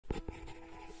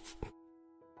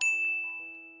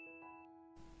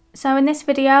So in this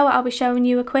video I'll be showing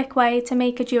you a quick way to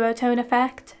make a duotone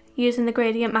effect using the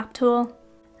gradient map tool.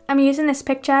 I'm using this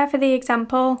picture for the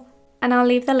example and I'll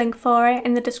leave the link for it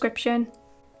in the description.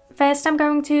 First I'm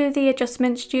going to the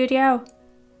adjustment studio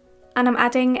and I'm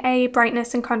adding a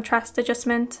brightness and contrast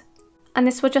adjustment, and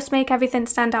this will just make everything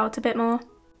stand out a bit more.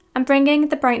 I'm bringing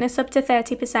the brightness up to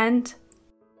 30%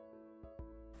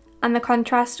 and the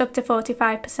contrast up to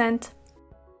 45%.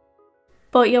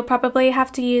 But you'll probably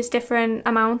have to use different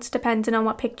amounts depending on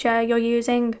what picture you're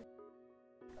using.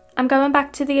 I'm going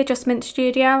back to the adjustment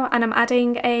studio and I'm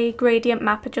adding a gradient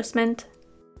map adjustment.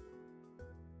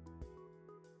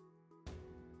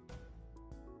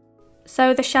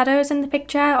 So the shadows in the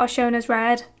picture are shown as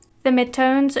red, the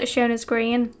midtones are shown as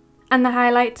green, and the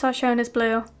highlights are shown as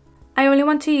blue. I only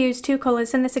want to use 2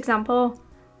 colours in this example,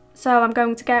 so I'm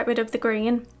going to get rid of the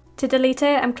green. To delete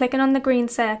it, I'm clicking on the green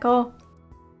circle,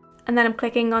 and then I'm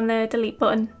clicking on the delete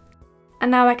button. And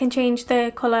now I can change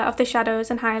the colour of the shadows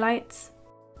and highlights.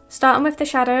 Starting with the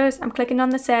shadows, I'm clicking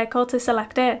on the circle to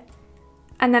select it,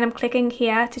 and then I'm clicking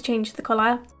here to change the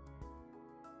colour.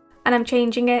 And I'm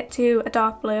changing it to a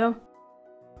dark blue.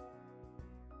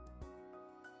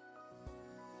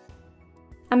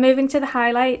 I'm moving to the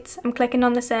highlights, I'm clicking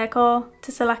on the circle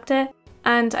to select it,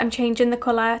 and I'm changing the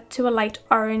colour to a light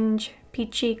orange,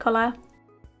 peachy colour.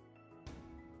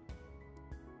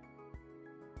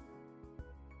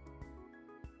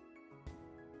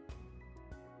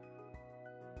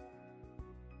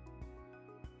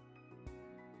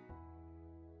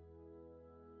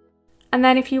 And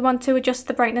then if you want to adjust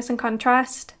the brightness and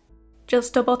contrast,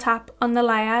 just double tap on the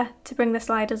layer to bring the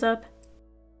sliders up.